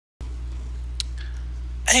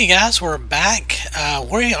Hey guys, we're back.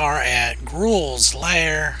 We are at Gruul's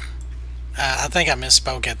Lair. I think I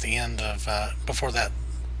misspoke at the end of before that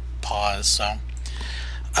pause. So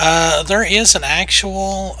there is an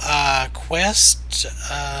actual quest,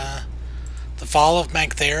 the Fall of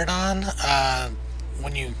Magtheridon.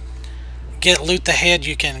 When you get Loot the Head,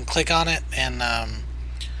 you can click on it and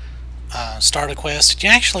start a quest. You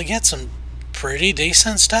actually get some pretty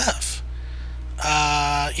decent stuff.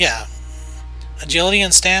 Yeah. Agility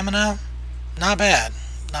and stamina, not bad,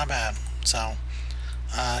 not bad. So,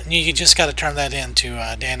 you just got to turn that into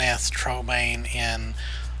Daneth Trobane in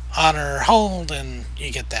Honor Hold, and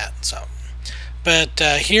you get that. So, but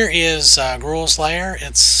here is Gruul's Lair.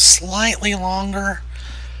 It's slightly longer.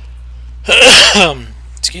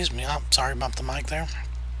 Excuse me. I'm sorry about the mic there.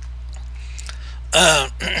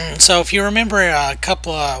 So, if you remember a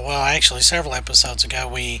couple of, well, actually several episodes ago,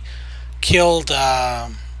 we killed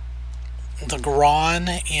the Gron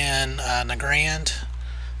in Nagrand.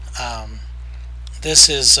 This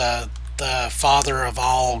is the father of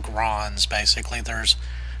all Grons, basically. There's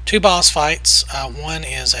two boss fights. One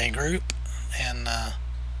is a group, and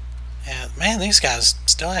man, these guys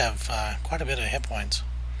still have quite a bit of hit points.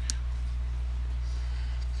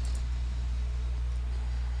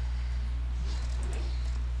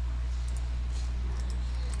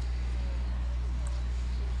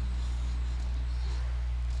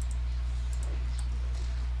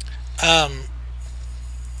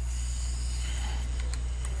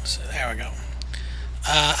 So there we go.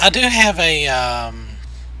 I do have a,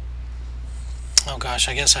 oh gosh,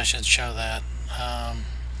 I guess I should show that.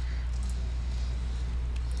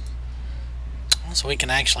 So we can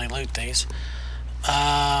actually loot these.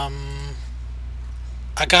 I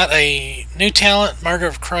got a new talent, Murder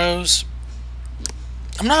of Crows.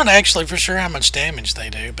 I'm not actually for sure how much damage they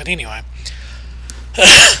do, but anyway.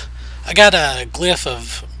 I got a glyph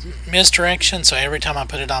of misdirection, so every time I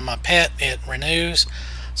put it on my pet, it renews.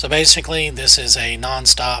 So basically, this is a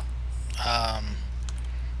non-stop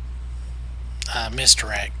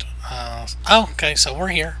misdirect. Okay, so we're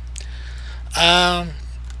here. High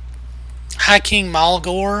King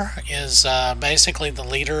Malgor is basically the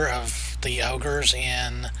leader of the ogres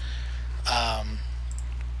in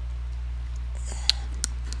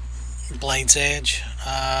Blade's Edge.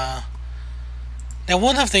 Now,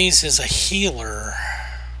 one of these is a healer.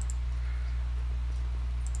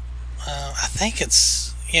 I think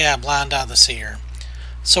it's, yeah, Blind Eye the Seer.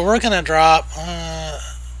 So we're going to drop,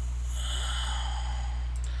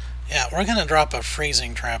 yeah, we're going to drop a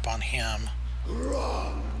freezing trap on him.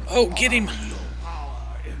 Oh, get him.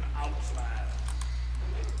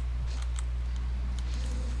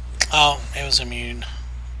 Oh, it was immune.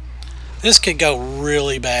 This could go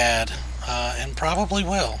really bad, and probably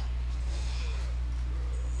will.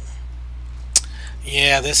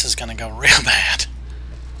 Yeah, this is going to go real bad.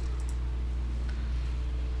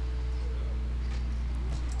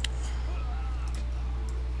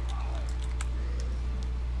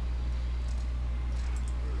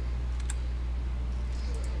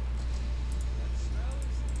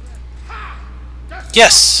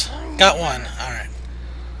 Yes, got one. All right.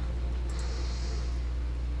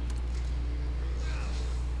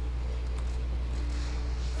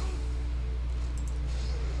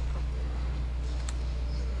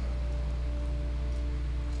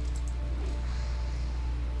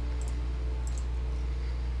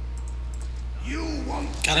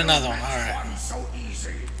 Got another one. All right. So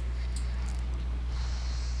easy.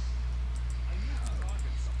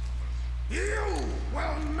 You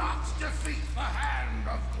will not defeat the hand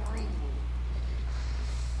of Gruul.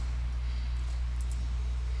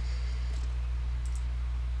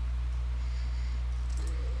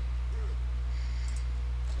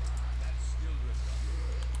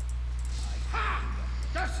 Ha!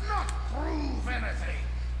 Does not prove anything.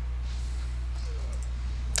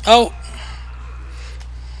 Oh.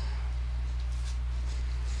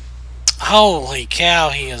 Holy cow,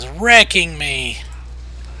 he is wrecking me.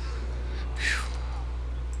 Whew.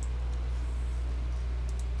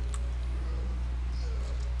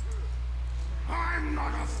 I'm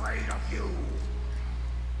not afraid of you.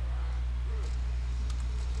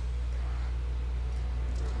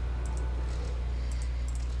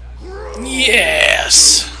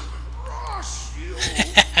 Yes.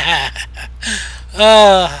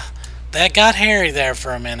 That got hairy there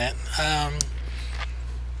for a minute.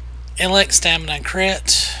 Intellect, stamina, and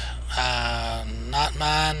crit. Not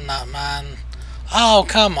mine, not mine. Oh,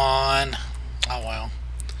 come on. Oh, well.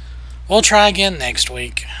 We'll try again next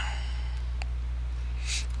week.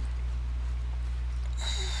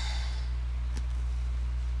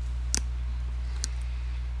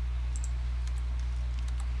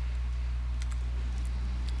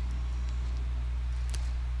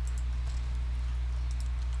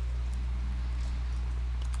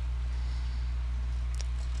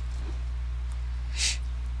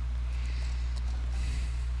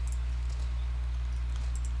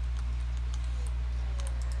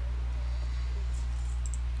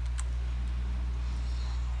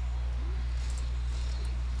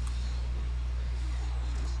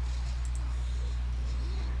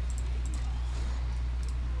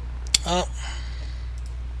 Oh.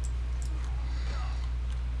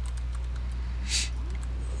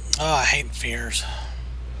 Oh, I hate fears.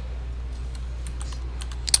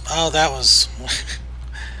 Oh, that was...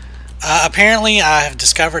 apparently I have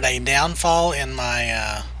discovered a downfall in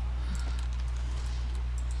my...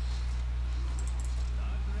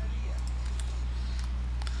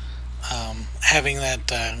 having that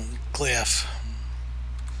glyph.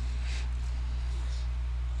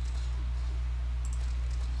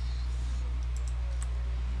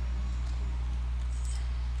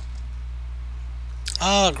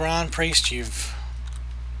 Oh, Grand Priest, you've...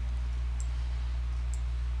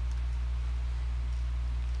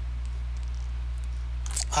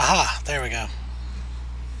 Aha, there we go.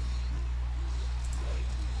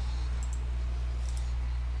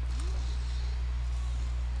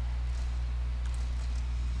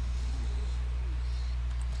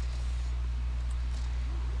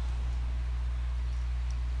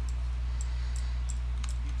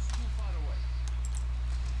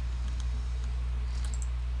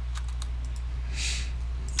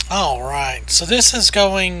 Alright, so this is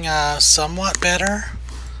going somewhat better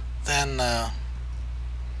than... oh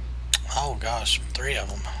gosh, 3 of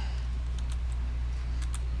them.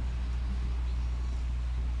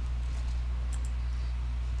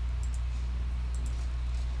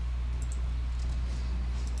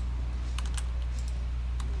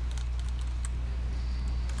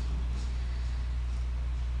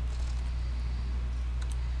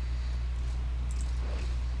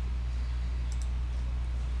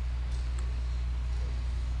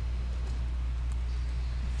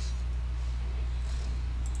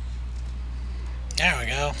 There we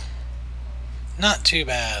go. Not too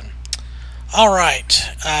bad.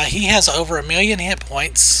 Alright, he has over 1 million hit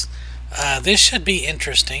points. This should be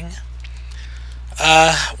interesting.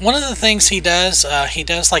 One of the things he does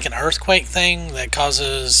like an earthquake thing that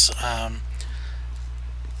causes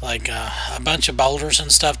like a bunch of boulders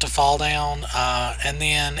and stuff to fall down. And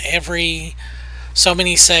then every so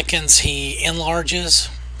many seconds he enlarges.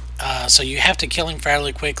 So you have to kill him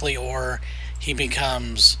fairly quickly or he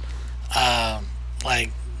becomes...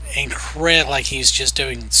 like like he's just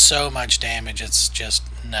doing so much damage, it's just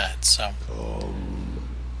nuts. So Come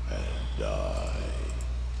and die.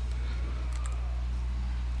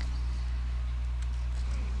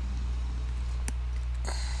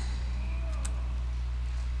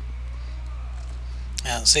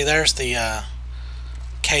 yeah, see, there's the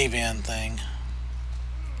cave-in thing.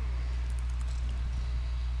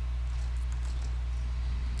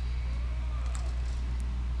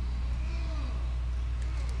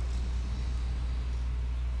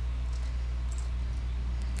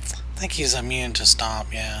 I think he's immune to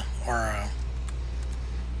stomp, yeah. Or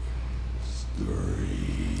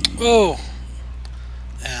oh,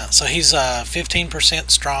 yeah. So he's 15%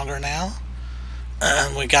 stronger now.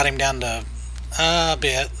 We got him down to a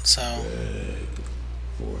bit. So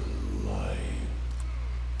For life.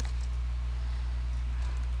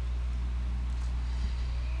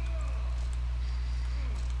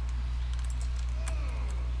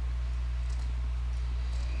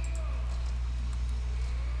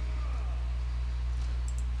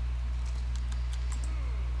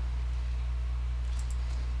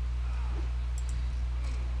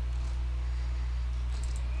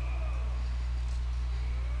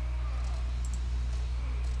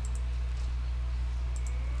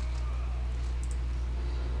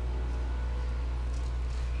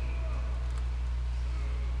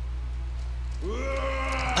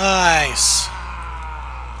 nice.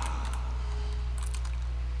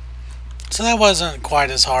 So that wasn't quite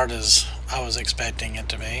as hard as I was expecting it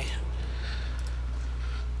to be.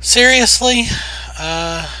 Seriously?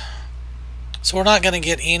 So we're not going to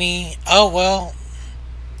get any... Oh, well.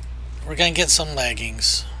 We're going to get some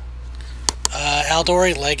leggings.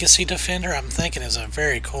 Aldori Legacy Defender, I'm thinking is a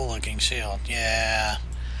very cool looking shield. Yeah.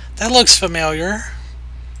 That looks familiar.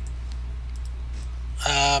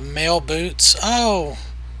 Male boots. Oh.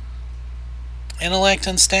 Intellect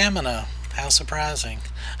and stamina. How surprising.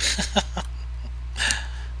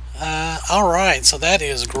 Alright, so that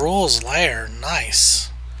is Gruul's Lair. Nice.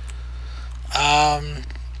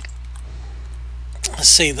 Let's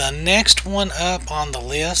see, the next one up on the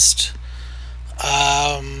list.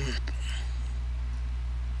 Let's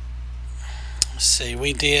see,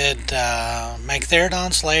 we did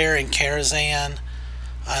Magtheridon's Lair and Karazhan.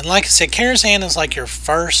 And like I said, Karazhan is like your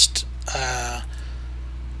first kind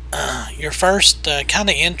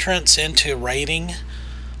of entrance into raiding.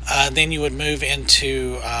 Then you would move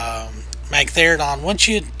into Magtheridon. Once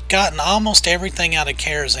you'd gotten almost everything out of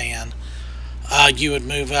Karazhan, you would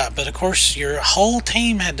move up. But of course, your whole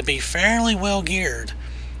team had to be fairly well geared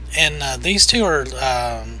And these two are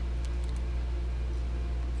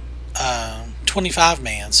 25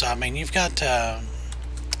 man. So I mean, you've got I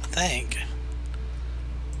think.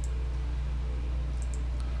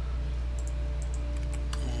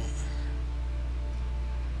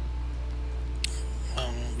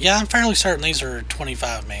 Yeah, I'm fairly certain these are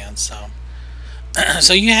 25 man. So,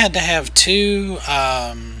 so you had to have two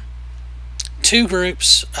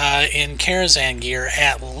groups in Karazhan gear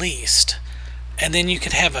at least, and then you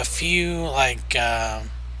could have a few like your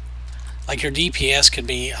DPS could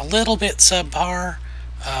be a little bit subpar,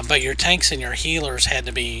 but your tanks and your healers had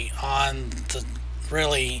to be on the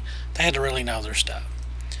really. They had to really know their stuff.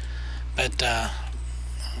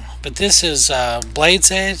 But this is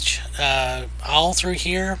Blade's Edge. All through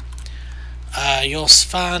here, you'll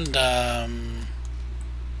find.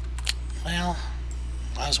 Well,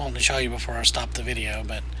 I was wanting to show you before I stopped the video,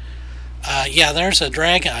 but yeah, there's a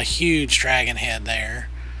dragon, a huge dragon head there,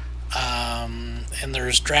 and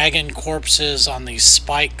there's dragon corpses on these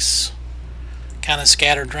spikes, kind of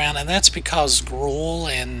scattered around, and that's because Gruul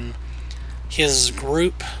and his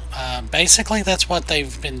group, basically, that's what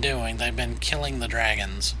they've been doing. They've been killing the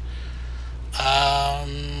dragons.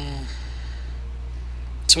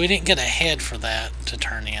 So we didn't get a head for that to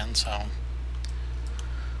turn in, so.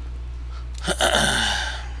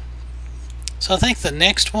 So I think the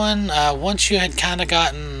next one, once you had kind of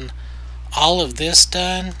gotten all of this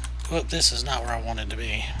done, whoop, this is not where I wanted to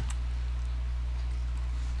be.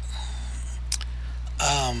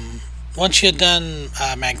 Once you had done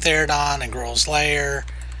Magtheridon and Gruul's Lair,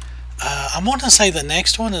 I want to say the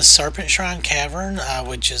next one is Serpent Shrine Cavern,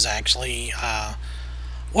 which is actually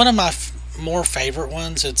one of my more favorite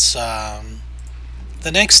ones. It's the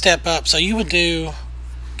next step up. So you would do,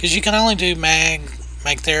 because you can only do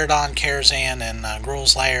Magtheridon, Karazhan, and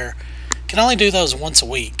Gruul's Lair. You can only do those once a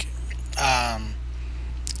week. And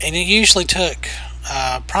it usually took,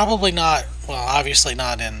 probably not, well, obviously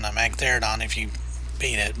not in Magtheridon if you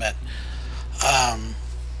beat it, but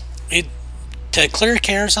to clear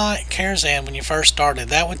Karazhan when you first started,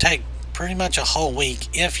 that would take pretty much a whole week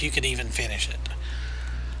if you could even finish it.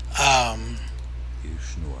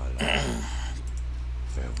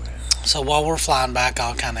 So while we're flying back,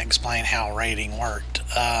 I'll kind of explain how raiding worked,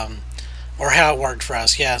 or how it worked for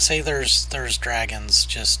us. Yeah, see, there's dragons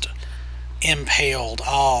just impaled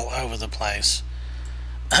all over the place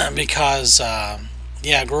because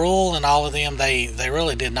yeah, Gruul and all of them, they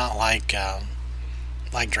really did not like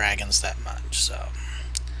dragons that much. So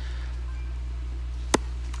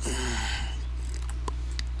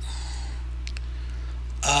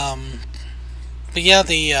but yeah,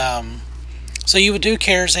 so you would do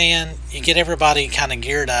Karazhan, you get everybody kind of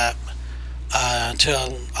geared up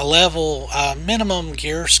to a level minimum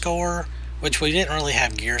gear score, which we didn't really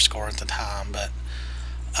have gear score at the time, but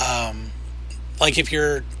like if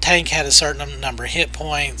your tank had a certain number of hit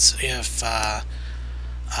points, if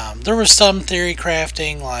there was some theory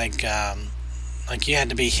crafting, like you had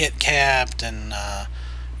to be hit capped and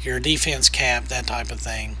your defense capped, that type of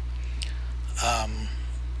thing.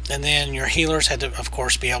 And then your healers had to, of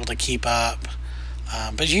course, be able to keep up.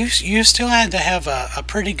 But you still had to have a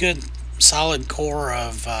pretty good, solid core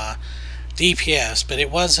of DPS, but it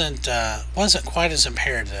wasn't quite as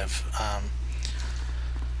imperative.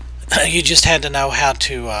 You just had to know how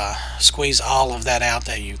to squeeze all of that out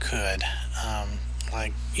that you could.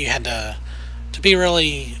 Like you had to be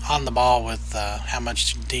really on the ball with how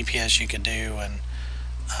much DPS you could do, and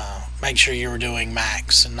make sure you were doing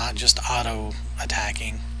max and not just auto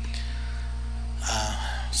attacking.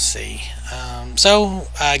 Let's see. So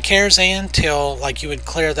Karazhan, till like you would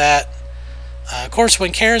clear that. Of course,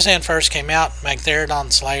 when Karazhan first came out,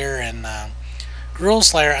 Magtheridon Slayer and Gruul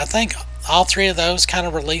Slayer, I think all three of those kind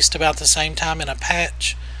of released about the same time in a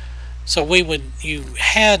patch. So you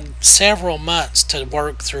had several months to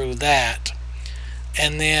work through that,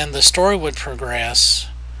 and then the story would progress,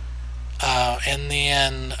 and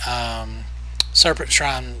then Serpent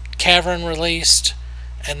Shrine Cavern released,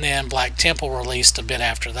 and then Black Temple released a bit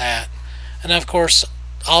after that. And of course,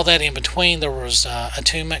 all that in between, there was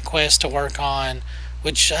attunement quests to work on,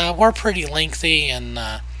 which were pretty lengthy and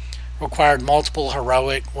required multiple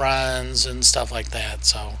heroic runs and stuff like that.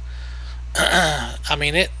 So I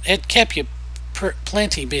mean, it kept you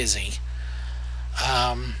plenty busy.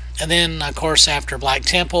 And then of course after Black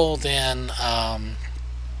Temple, then the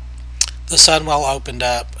Sunwell opened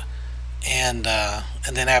up, and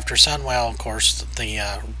then after Sunwell, of course,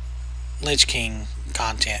 the Lich King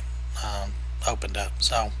content opened up.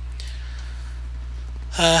 So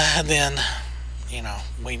and then, you know,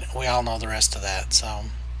 we all know the rest of that. So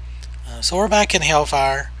so we're back in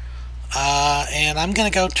Hellfire. And I'm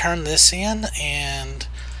going to go turn this in, and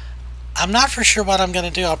I'm not for sure what I'm going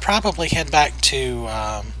to do. I'll probably head back to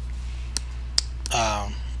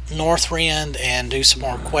Northrend and do some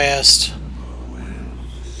more quests.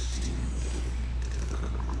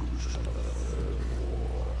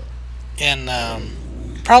 And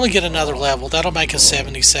probably get another level. That'll make us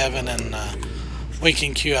 77, and we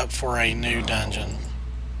can queue up for a new dungeon.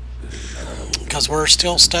 Because we're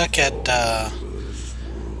still stuck at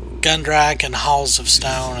Gundrack and Halls of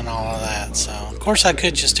Stone and all of that. So, of course, I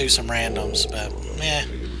could just do some randoms, but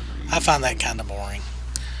I find that kind of boring.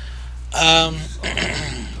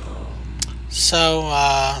 So,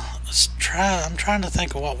 I'm trying to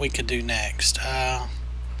think of what we could do next.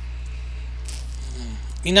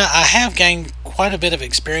 You know, I have gained quite a bit of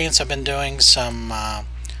experience. I've been doing some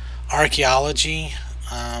archaeology.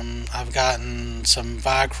 I've gotten some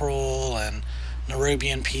Gruul and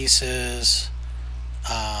Nerubian pieces,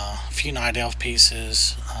 a few Night Elf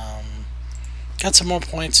pieces. Got some more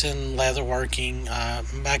points in leatherworking.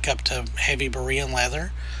 I'm back up to heavy Berean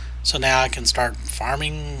leather, so now I can start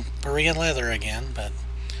farming Berean leather again. But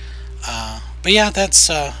yeah,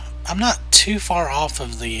 that's I'm not too far off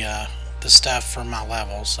of the stuff for my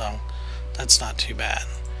level, so that's not too bad.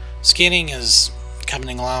 Skinning is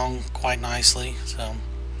coming along quite nicely. So,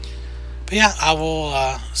 but yeah, I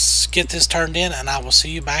will get this turned in, and I will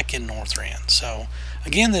see you back in Northrend. So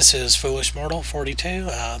again, this is Foolish Mortal 42.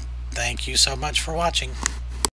 Thank you so much for watching.